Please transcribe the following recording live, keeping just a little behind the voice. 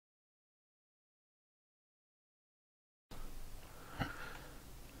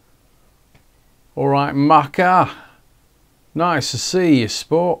Alright, Macca. Nice to see you,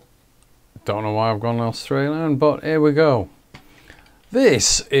 sport. Don't know why I've gone Australian, but here we go.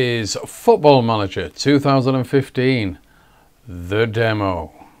 This is Football Manager 2015, the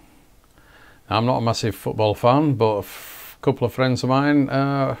demo. I'm not a massive football fan, but a couple of friends of mine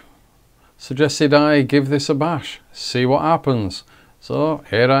suggested I give this a bash, see what happens. So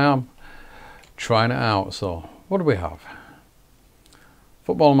here I am, trying it out. So what do we have?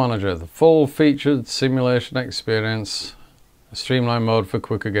 Football Manager, the full featured simulation experience, a streamlined mode for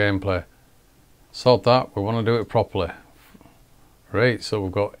quicker gameplay. Sort that, we want to do it properly. Right, so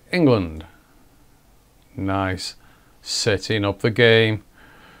we've got England. Nice. Setting up the game.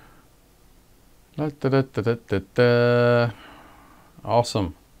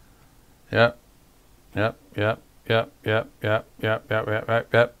 Awesome. Yep.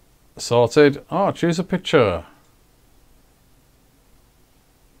 Sorted. Oh, choose a picture.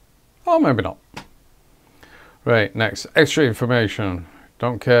 Oh, maybe not. Right, next. Extra information.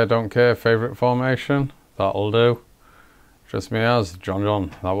 Don't care. Favourite formation. That'll do. Just me as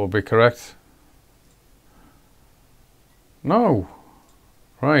John. That will be correct. No.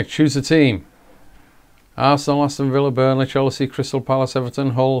 Right, choose a team. Arsenal, Aston Villa, Burnley, Chelsea, Crystal Palace,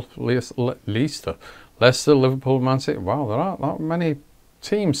 Everton, Hull, Leicester, Liverpool, Man City. Wow, there aren't that many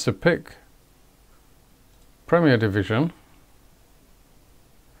teams to pick. Premier Division.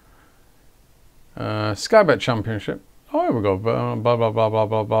 Sky Bet Championship. Oh, here we go. Blah blah blah blah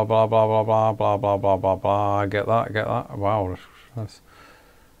blah blah blah blah blah blah blah blah blah blah blah. Get that. Wow, that's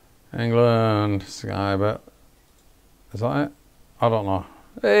England Sky Bet. Is that it? I don't know.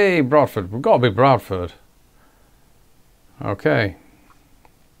 Hey, Bradford. We've got to be Bradford. Okay.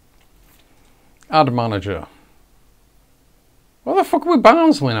 Add manager. What the fuck are we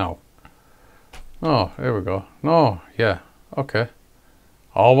Barnsley now? Oh, here we go. No, yeah. Okay.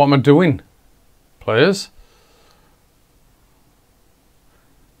 Oh, what am I doing? Players.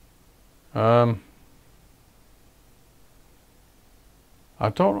 I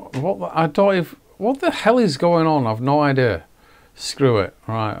don't what the hell is going on? I've no idea. Screw it.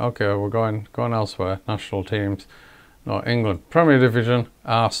 Right, okay, we're going elsewhere. National teams. No, England. Premier Division,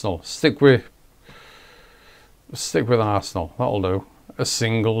 Arsenal. Stick with Arsenal. That'll do. A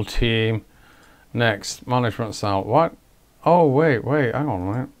single team. Next, management style. What? Oh wait, hang on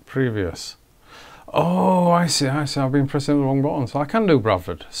a minute. Previous. Oh, I see. I've been pressing the wrong button, so I can do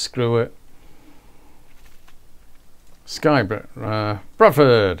Bradford. Screw it. Sky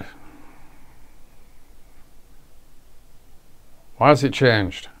Bradford. Why has it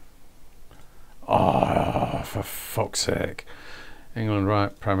changed? Oh, for fuck's sake. England,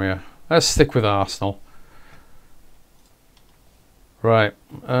 right, Premier. Let's stick with Arsenal. Right,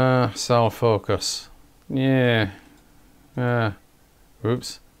 cell focus. Yeah.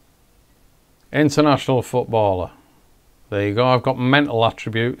 Oops. International footballer. There you go. I've got mental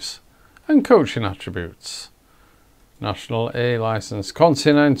attributes and coaching attributes. National A license.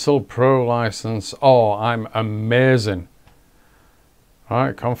 Continental Pro license. Oh, I'm amazing.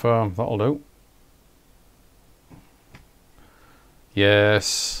 Right, confirm. That'll do.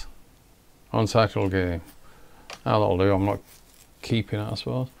 Yes. Untitled game. Oh, that'll do. I'm not keeping it, I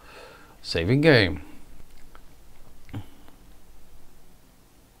suppose. Saving game.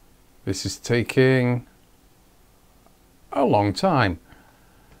 This is taking a long time.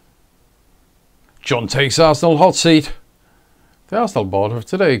 John takes Arsenal hot seat. The Arsenal board have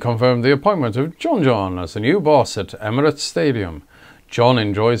today confirmed the appointment of John as the new boss at Emirates Stadium. John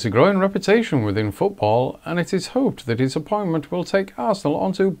enjoys a growing reputation within football, and it is hoped that his appointment will take Arsenal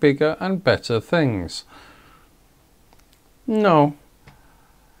onto bigger and better things. No,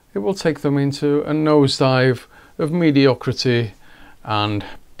 it will take them into a nosedive of mediocrity and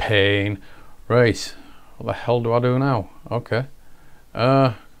pain. Right, what the hell do I do now? Okay,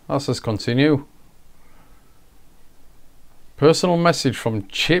 let's just continue. Personal message from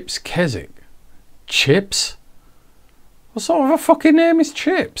Chips Keswick. Chips? What sort of a fucking name is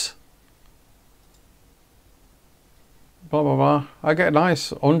Chips? Blah blah blah. I get a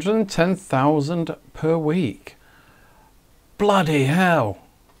nice 110,000 per week. Bloody hell.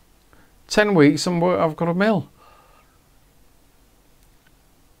 10 weeks and I've got a mil.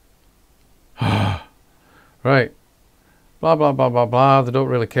 Right. Blah blah blah blah blah. They don't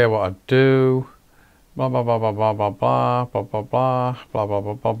really care what I do. Blah blah blah blah blah blah blah blah blah blah blah blah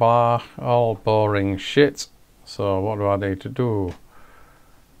blah blah blah. All boring shit. So what do I need to do?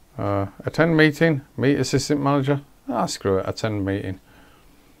 Attend meeting. Meet assistant manager. Screw it. Attend meeting.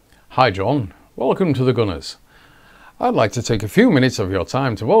 Hi John. Welcome to the Gunners. I'd like to take a few minutes of your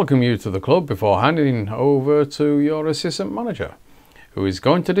time to welcome you to the club before handing over to your assistant manager. who is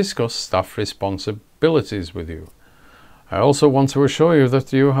going to discuss staff responsibilities with you. I also want to assure you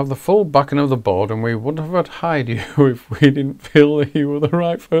that you have the full backing of the board, and we wouldn't have hired you if we didn't feel that you were the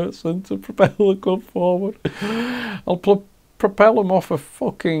right person to propel the club forward. I'll propel them off a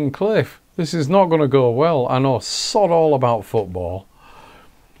fucking cliff. This is not going to go well. I know sod all about football.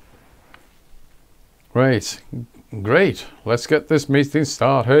 Great. Let's get this meeting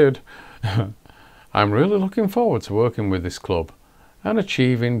started. I'm really looking forward to working with this club and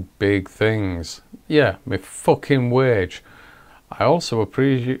achieving big things. Yeah, my fucking wage. I also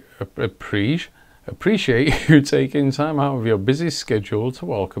appreciate you taking time out of your busy schedule to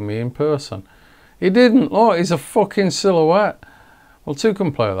welcome me in person. He didn't. Look, he's a fucking silhouette. Well, two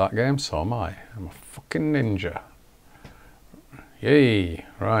can play at that game, so am I. I'm a fucking ninja. Yay.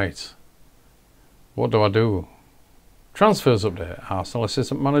 Right. What do I do? Transfers update. Arsenal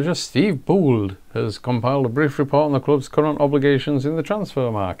assistant manager Steve Bould has compiled a brief report on the club's current obligations in the transfer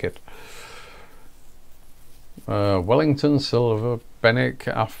market. Wellington, Silva, Bennett,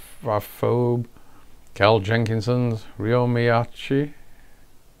 Afobe, Cal Jenkinson, Rio Miyachi,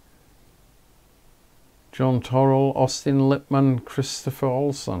 John Torrell, Austin Lippman, Christopher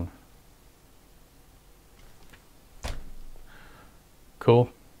Olsen. Cool.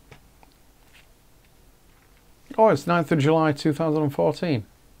 Oh, it's 9th of July 2014.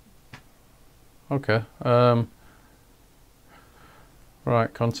 Okay.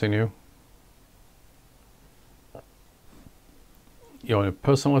 Right, continue. Your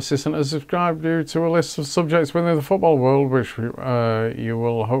personal assistant has subscribed you to a list of subjects within the football world which you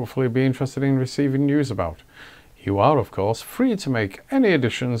will hopefully be interested in receiving news about. You are, of course, free to make any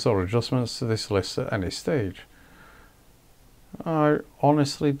additions or adjustments to this list at any stage. I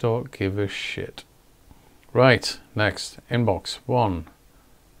honestly don't give a shit. Right, next. Inbox 1.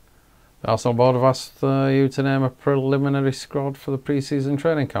 The Arsenal board have asked you to name a preliminary squad for the pre-season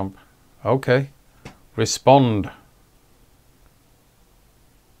training camp. Okay. Respond.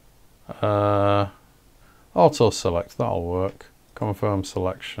 Auto select, that'll work. Confirm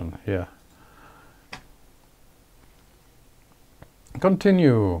selection, yeah.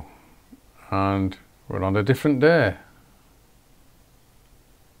 Continue. And we're on a different day.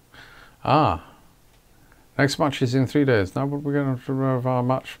 Next match is in 3 days. Now we're going to have our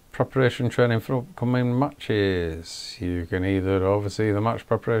match preparation training for upcoming matches. You can either oversee the match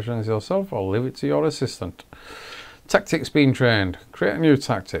preparations yourself or leave it to your assistant. Tactics being trained. Create a new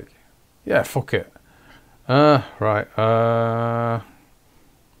tactic. Yeah, fuck it. Right.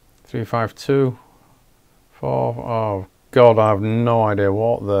 3-5-2. 4. Oh God, I have no idea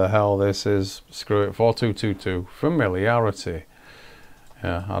what the hell this is. Screw it. 4-2-2-2. Familiarity.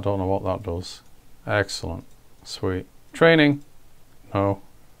 Yeah, I don't know what that does. Excellent. Sweet. Training. No.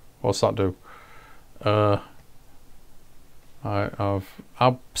 What's that do? I have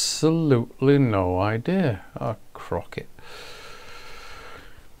absolutely no idea. Oh, Crockett.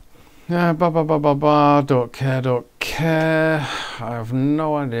 Yeah, don't care. I have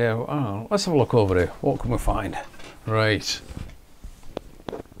no idea. Oh, let's have a look over here. What can we find? Right.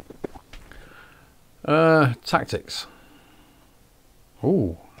 Tactics.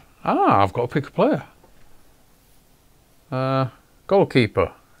 Ooh. I've got to pick a player.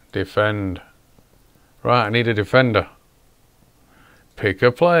 Goalkeeper. Defend. Right, I need a defender. Pick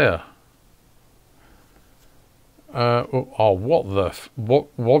a player. Oh, what the what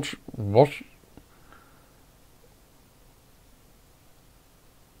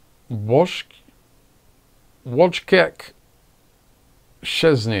Wojciech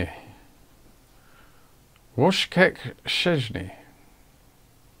Szczesny. Wojciech Szczesny.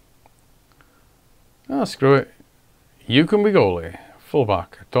 Ah, screw it. You can be goalie.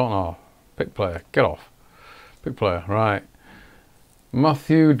 Fullback. Don't know. Pick player. Get off. Pick player. Right.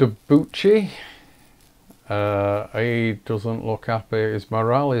 Matthew Debuchy. He doesn't look happy. His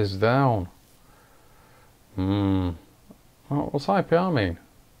morale is down. What's IPR mean?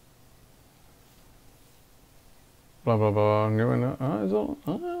 Blah blah blah.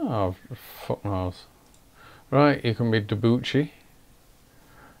 Fuck knows. Right, you can be Debuchy.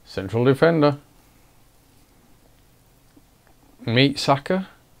 Central defender. Meet Saka.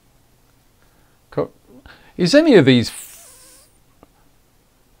 Is any of these?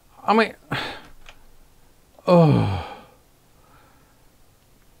 I mean, oh,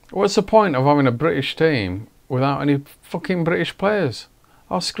 what's the point of having a British team without any fucking British players?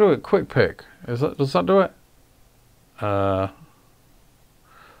 Oh, screw it. Quick pick. Does that do it?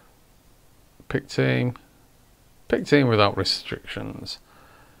 Pick team. Pick team without restrictions.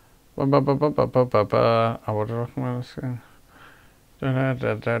 I would recommend.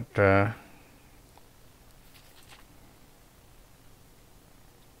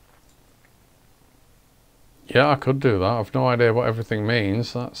 Yeah, I could do that. I've no idea what everything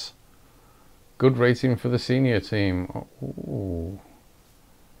means. That's good rating for the senior team. Ooh.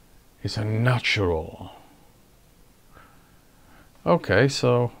 He's a natural. Okay,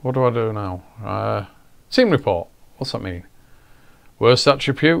 so what do I do now? Team report. What's that mean? Worst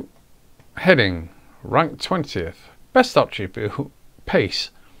attribute? Heading. Ranked 20th. Best attribute?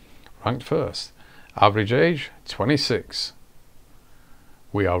 Pace. Ranked 1st. Average age? 26.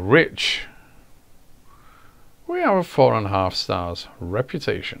 We are rich. We have 4.5 stars.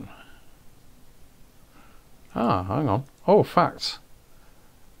 Reputation. Ah, hang on. Oh, facts.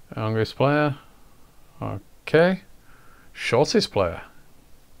 Youngest player. Okay. Shortest player.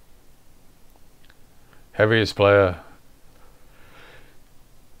 Heaviest player.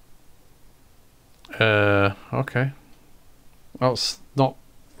 Okay. That's not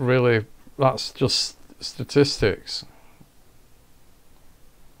really, that's just statistics.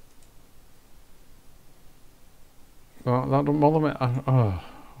 Well, that don't bother me. Oh,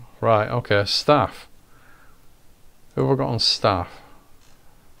 right, okay. Staff. Who have I got on staff?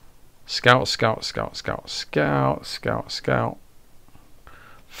 Scout, scout, scout, scout, scout, scout, scout.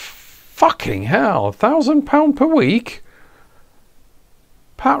 Fucking hell, £1,000 per week?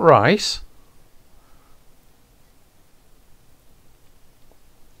 Pat Rice?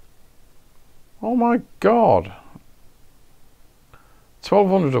 Oh my God.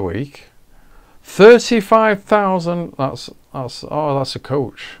 1,200 a week. 35,000. That's a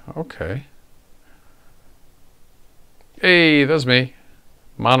coach. Okay. Hey, there's me.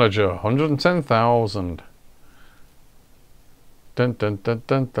 Manager, 110,000. Dun dun dun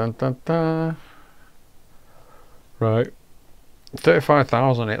dun dun dun dun. Right.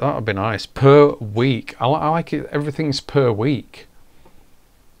 35,000. That would be nice per week. I like it. Everything's per week.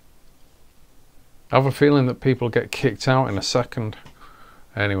 I have a feeling that people get kicked out in a second.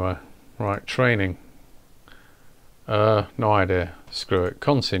 Anyway, right, training. No idea. Screw it.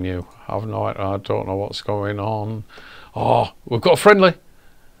 Continue. I've no idea. I don't know what's going on. Oh, we've got a friendly.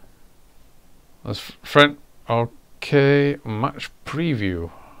 That's friend. Okay, match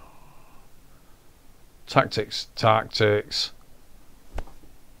preview. Tactics. Tactics.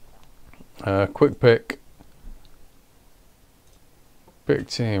 Quick pick. Big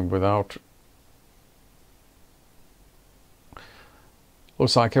team without.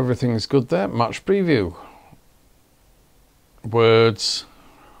 Looks like everything's good there. Match preview. Words.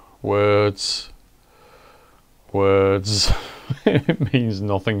 Words. Words. It means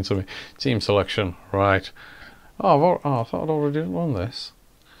nothing to me. Team selection. Right. Oh, I thought I'd already done this.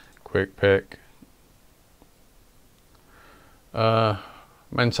 Quick pick.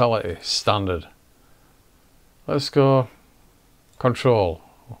 Mentality. Standard. Let's go. Control.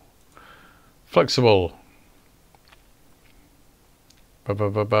 Flexible.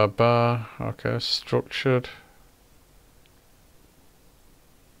 Okay, structured.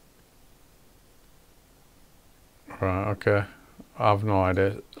 Right, okay. I have no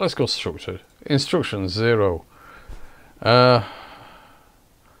idea. Let's go structured. Instructions 0.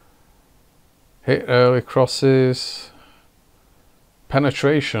 Hit early crosses.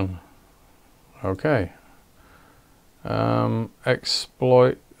 Penetration. Okay.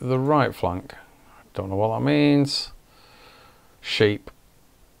 Exploit the right flank. Don't know what that means. Shape.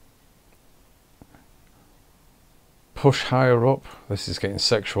 Push higher up. This is getting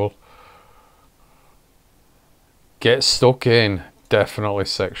sexual. Get stuck in. Definitely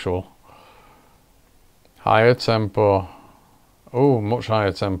sexual. Higher tempo. Oh, much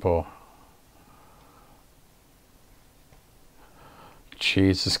higher tempo.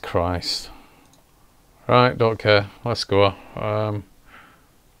 Jesus Christ. Right, don't care. Let's go.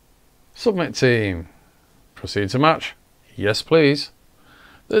 Submit team. Proceed to match. Yes, please.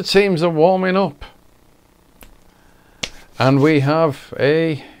 The teams are warming up. And we have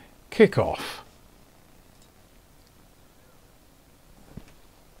a kickoff.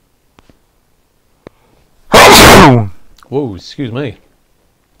 Whoa, excuse me.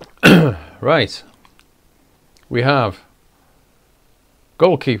 Right. We have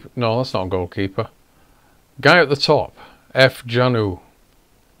goalkeeper. No, that's not goalkeeper. Guy at the top. F. Janu.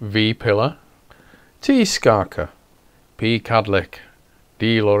 V. Pillar. T. Skarka. P. Kadlik.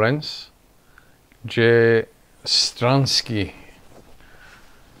 D. Lawrence. J. Stransky.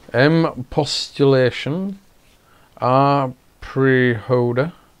 M. Postulation. R.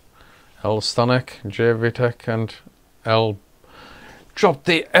 Prihoda. L. Stanek. J. Vitek. And L. Drop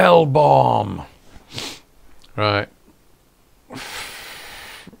the L bomb. Right.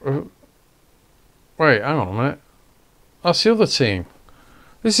 Wait, hang on a minute. That's the other team.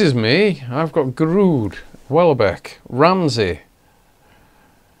 This is me. I've got Grood, Welbeck, Ramsey,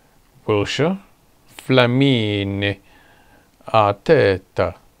 Wilshire, Flamini,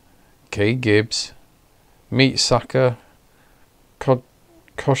 Arteta, K. Gibbs, Meet Saka,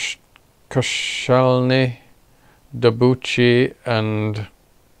 Koscielny, Debuchy, and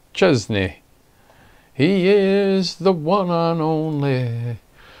Chesney. He is the one and only.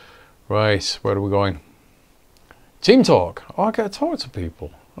 Right, where are we going? Team talk. Oh, I get to talk to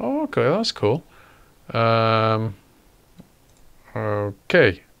people. Oh, okay, that's cool.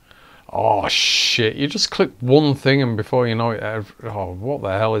 Okay. Oh, shit. You just click one thing and before you know it... Oh, what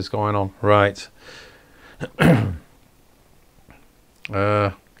the hell is going on? Right.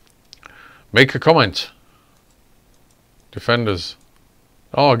 Make a comment. Defenders.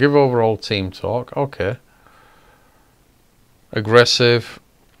 Oh, give overall team talk. Okay. Aggressive.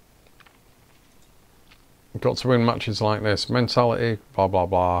 Got to win matches like this. Mentality. Blah, blah,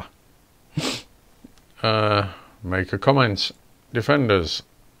 blah. Make a comment. Defenders.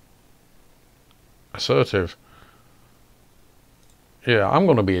 Assertive. Yeah, I'm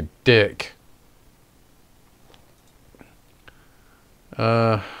going to be a dick.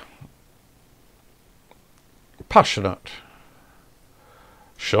 Passionate.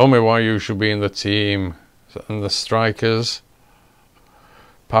 Show me why you should be in the team. And the strikers.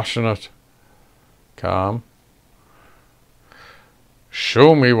 Passionate. Calm.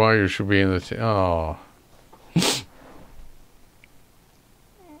 Show me why you should be in the team. Oh.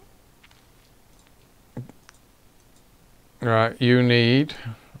 Right, you need...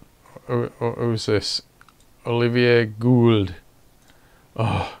 Who's this? Olivier Gould.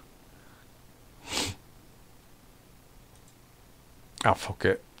 Oh. Ah, fuck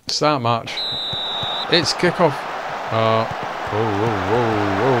it. Start match. It's kickoff. Whoa, whoa, whoa,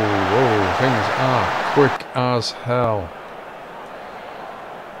 whoa, whoa. Things are quick as hell.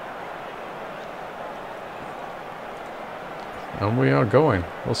 And we are going.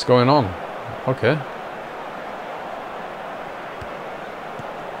 What's going on? Okay.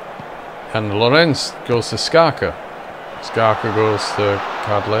 And Lorenz goes to Skaka. Skaka goes to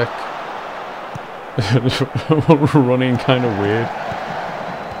Kadlec. Running kind of weird.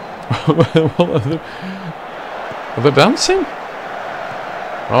 Are they dancing?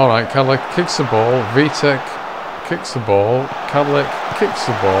 Alright, Kadlec kicks the ball. Vitek kicks the ball. Kadlec kicks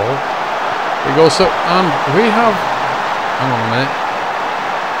the ball. He goes up and we have... Hang on a minute.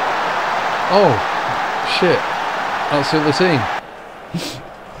 Oh, shit. That's the other team.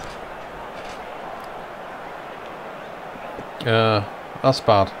 That's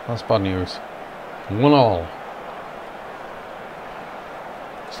bad. That's bad news. 1-1.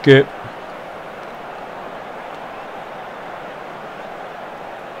 Skip.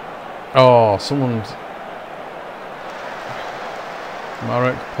 Oh, someone's...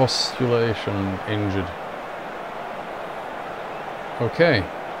 Marek Postulation injured. Okay.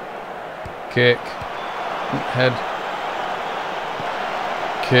 Kick. Head.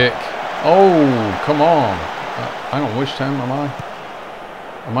 Kick. Oh, come on. Hang on, which team am I?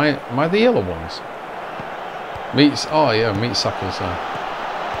 Am I the yellow ones? Meets, oh yeah, Meet Saka's there.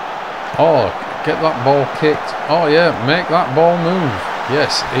 Oh, get that ball kicked. Oh yeah, make that ball move.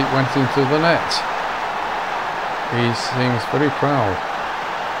 Yes, it went into the net. He seems very proud.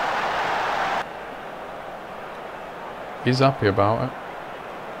 He's happy about it.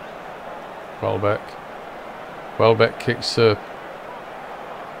 Welbeck. Welbeck kicks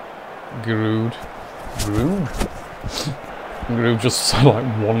Giroud. Giroud? Giroud just like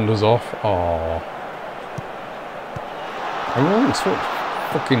wanders off. Oh. Everyone's so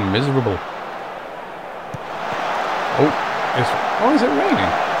fucking miserable. Oh, is it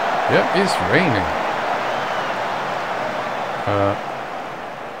raining? Yeah, it's raining.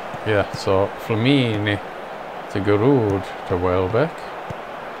 Yeah, so Flamini to Giroud to Welbeck.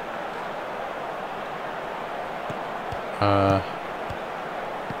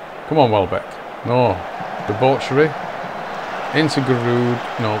 Come on, Welbeck. No, debauchery. Into Giroud.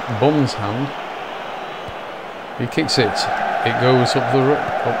 No, Bum's hand. He kicks it. It goes up the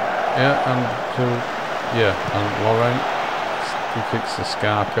yeah, and to and Laurent. He kicks the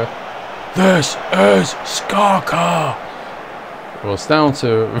Skaka. This is Skaka. Well, it's down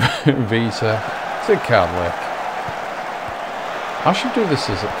to Vita to Kadlec. I should do this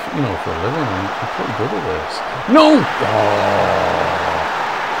as for a living. I'm pretty good at this. No. Oh.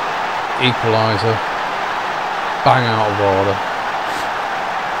 Equaliser. Bang out of order.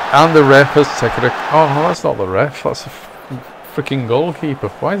 And the ref has taken a... Oh, that's not the ref. That's a freaking goalkeeper.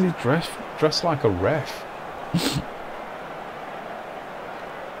 Why is he dressed like a ref?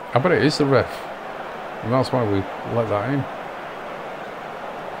 I bet it is the ref. And that's why we let that in.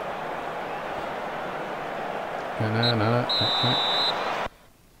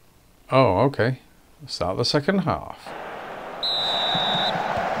 Oh, okay. Start the second half.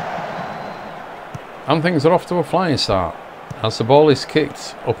 And things are off to a flying start as the ball is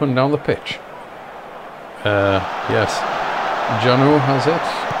kicked up and down the pitch. Yes, Janu has it.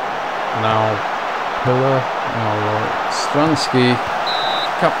 Now Pillar, now Stransky.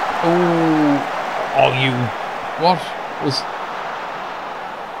 Oh, you. What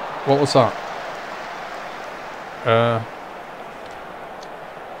was that?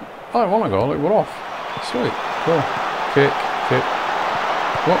 I want a goal, it went off. Sweet, cool. Kick.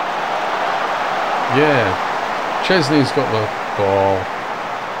 What? Yeah, Chesney's got the ball.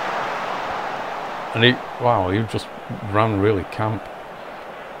 And he just ran really camp.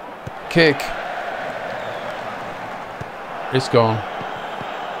 Kick. It's gone.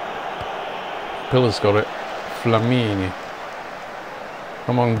 Pillar's got it. Flamini.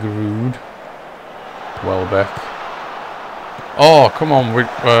 Come on, Grood. Welbeck. Oh, come on,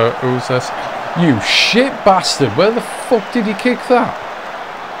 who's this? You shit bastard, where the fuck did he kick that?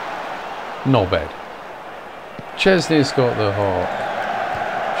 No bed. Chesney's got the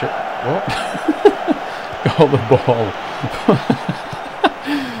what? Got the ball.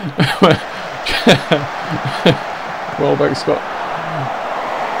 Welbeck's got...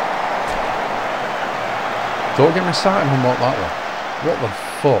 Don't get me started on what that was. What the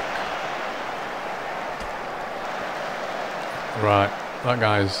fuck? Right, that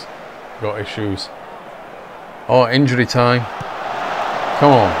guy's got issues. Oh, injury time.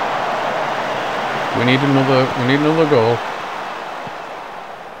 Come on. We need another goal.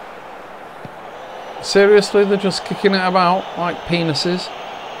 Seriously, they're just kicking it about like penises.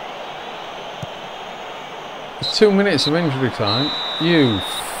 It's 2 minutes of injury time. You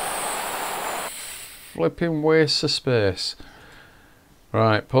flipping waste of space.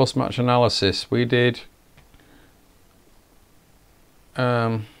 Right, post-match analysis. We did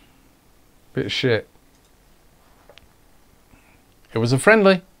bit of shit. It was a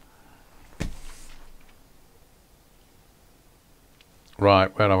friendly.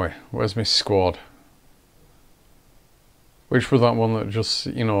 Right, where are we? Where's my squad? Which was that one that just,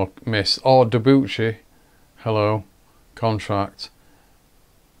 you know, missed? Oh, Debuchy. Hello. Contract.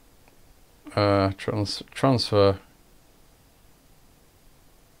 Transfer.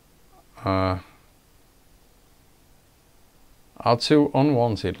 Add to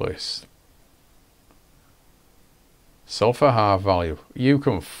unwanted list. Sell for half value. You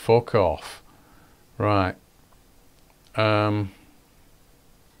can fuck off. Right. I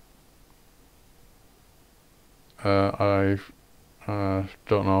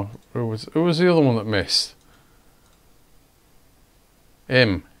don't know. Who was the other one that missed?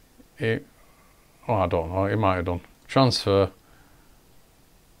 Him. Oh, I don't know. He might have done. Transfer.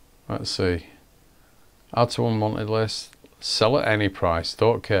 Let's see. Add to unwanted list. Sell at any price.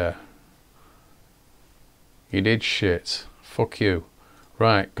 Don't care. You did shit. Fuck you.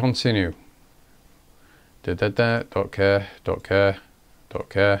 Right. Continue. Don't care. Don't care. Don't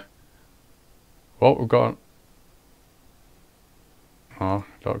care. What we've got? Oh,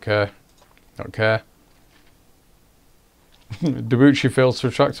 don't care. Don't care. Debuchy fails to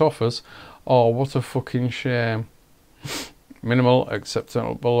attract offers. Oh, what a fucking shame. Minimal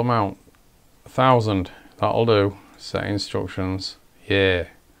acceptable amount. 1,000. That'll do. Set instructions. Yeah.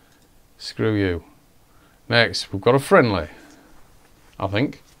 Screw you. Next, we've got a friendly. I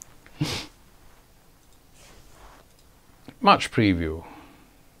think. Match preview.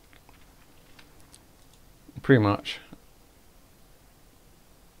 Pre-match.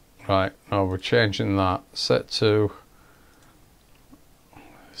 Right, no, we're changing that. Set to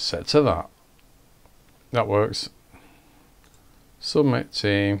that. That works. Submit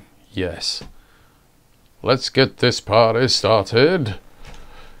team. Yes. Let's get this party started.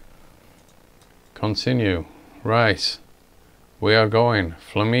 Continue. Right. We are going.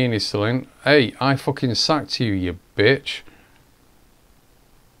 Flamini's still in. Hey, I fucking sacked you, you bitch.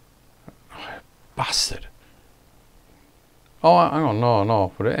 Bastard. Oh, hang on.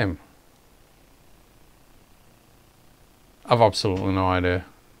 No. Put it in. I've absolutely no idea.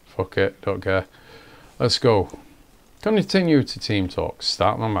 Fuck it. Don't care. Let's go. Continue to team talk.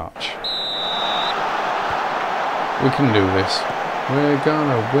 Start my match. We can do this. We're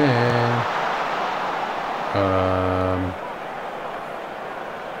gonna win.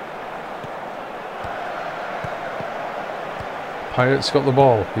 Pirate's got the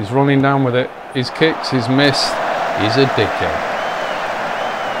ball. He's running down with it. He's kicked. He's missed. He's a dickhead.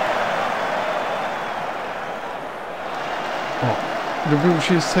 Oh,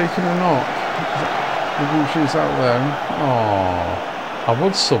 Debuchy's taking a knock. Debuchy's out there. Oh. I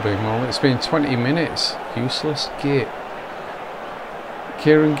would sub him. Well, it's been 20 minutes. Useless git.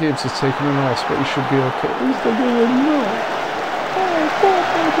 Kieran Gibbs has taken an loss, but he should be okay. Who's the going no? Oh, poor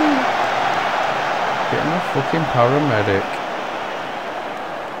baby. Getting a fucking paramedic.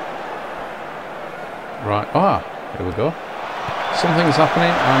 Right, here we go. Something's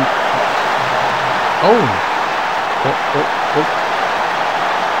happening and... Oh!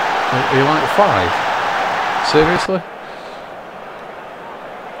 Are you like 5? Seriously?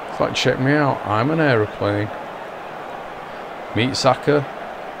 It's like, check me out, I'm an aeroplane. Meet Saka.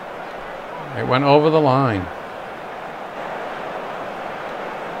 It went over the line.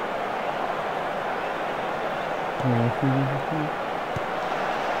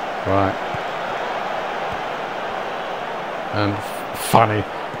 Right. And Fanny.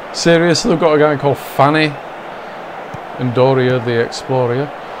 Seriously, they've got a guy called Fanny. And Doria the Explorer.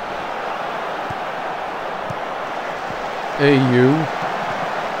 AU.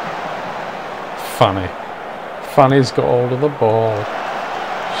 Fanny. Fanny's got hold of the ball.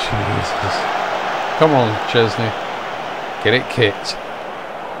 Jesus. Come on, Chesney. Get it kicked.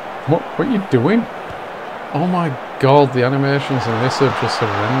 What are you doing? Oh my god, the animations in this are just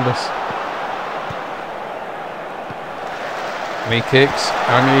horrendous. And he kicks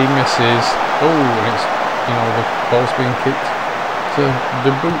and he misses. Oh, and it's, you know, the ball's being kicked to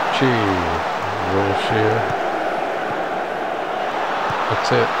Debuchy. Wilshere.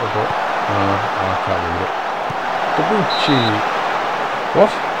 That's it. I can't read it. Debuchy.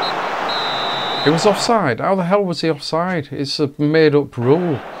 What? It was offside. How the hell was he offside? It's a made up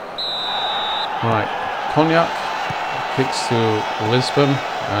rule. Right. Cognac kicks to Lisbon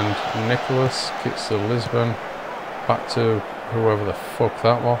and Nicholas kicks to Lisbon. Back to whoever the fuck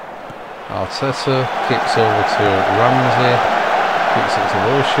that was. Arteta kicks over to Ramsey. Kicks it to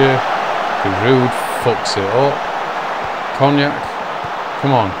Wilshere. Giroud fucks it up. Cognac.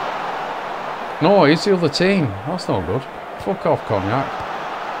 Come on. No, he's the other team. That's not good. Fuck off, Cognac.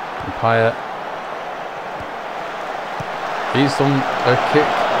 And Payet. He's done a kick.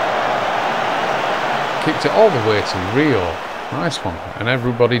 Kicked it all the way to Rio. Nice one. And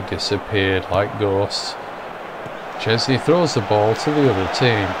everybody disappeared like ghosts. Chesney throws the ball to the other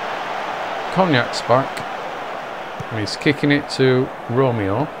team. Cognac's back. And he's kicking it to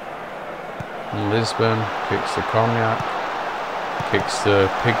Romeo. And Lisbon kicks to Cognac. Kicks to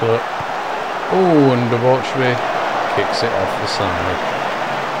Piglet. Oh, and Debauchery kicks it off the side.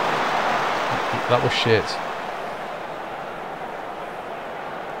 That was shit.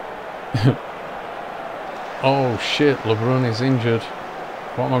 Oh shit, LeBron is injured.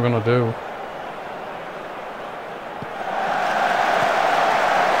 What am I going to do?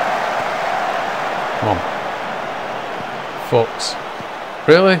 Come on. Fox.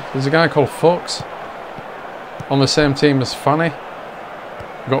 Really? There's a guy called Fox on the same team as Fanny.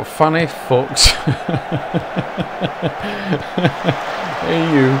 We've got Fanny, Fox. Hey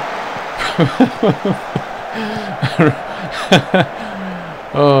you.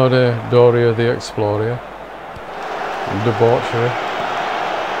 Oh dear, Doria the Explorer. Debauchery.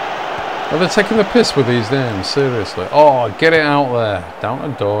 Are they taking the piss with these names? Seriously. Oh, get it out there. Down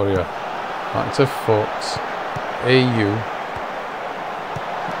to Doria. Back to Fox. AU.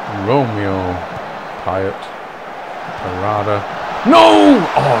 Romeo. Payet. Parada. No!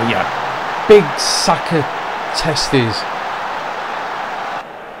 Oh, yeah. Big Saka testes.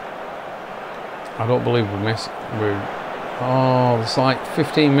 I don't believe we missed. Oh, there's like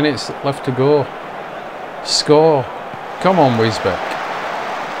 15 minutes left to go. Score. Come on, Wisbeck.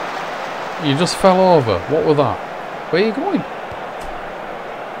 You just fell over. What was that? Where are you going?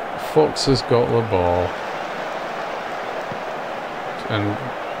 Fox has got the ball. And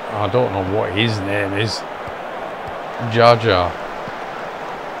I don't know what his name is. Jaja.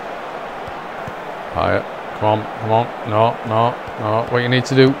 Hiya. Come on. No. What you need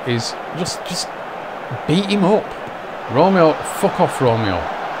to do is just beat him up. Romeo, fuck off, Romeo.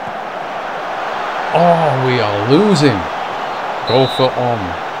 Oh, we are losing. Goal for on.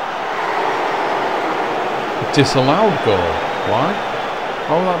 Disallowed goal. Why?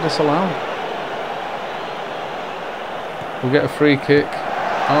 How was that disallowed? We get a free kick.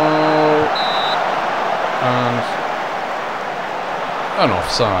 Oh. And an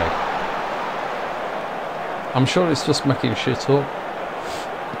offside. I'm sure it's just making shit up.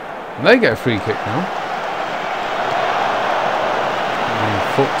 And they get a free kick now. And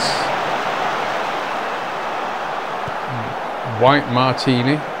Fox. White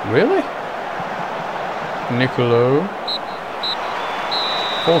Martini. Really? Nicolo.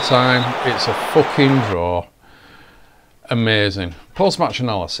 Full time. It's a fucking draw. Amazing. Post-match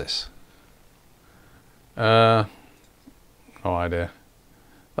analysis. No idea.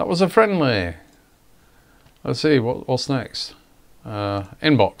 That was a friendly. Let's see, what's next?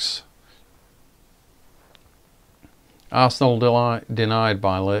 Inbox. Arsenal denied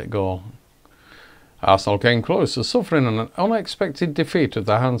by late goal. Arsenal came close to suffering an unexpected defeat at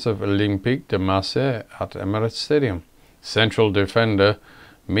the hands of Olympique de Marseille at Emirates Stadium. Central defender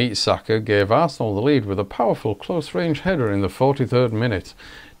Meat Saka gave Arsenal the lead with a powerful close-range header in the 43rd minute.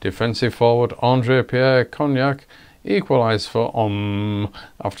 Defensive forward André-Pierre Cognac equalised for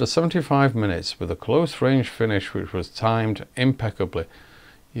after 75 minutes with a close-range finish which was timed impeccably.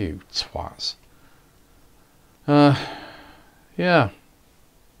 You twats. Yeah.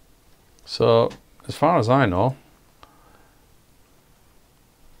 So, as far as I know,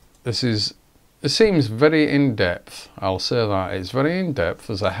 it seems very in-depth. I'll say that. It's very in-depth.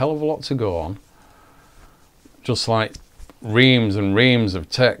 There's a hell of a lot to go on. Just like reams and reams of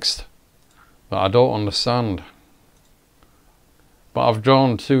text that I don't understand. But I've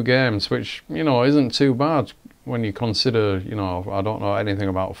drawn 2 games, which, you know, isn't too bad when you consider, you know, I don't know anything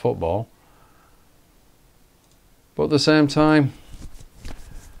about football. But at the same time,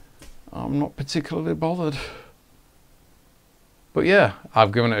 I'm not particularly bothered. But yeah,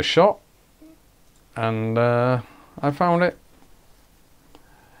 I've given it a shot, and I found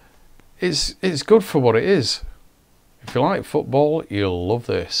it's good for what it is. If you like football, you'll love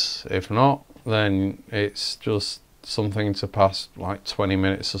this. If not, then it's just something to pass like 20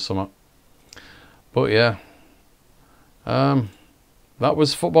 minutes or something. But yeah, that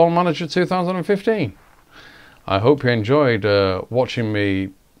was Football Manager 2015. I hope you enjoyed watching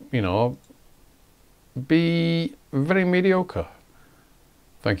me, you know, be very mediocre.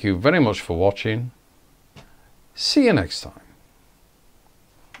 Thank you very much for watching. See you next time.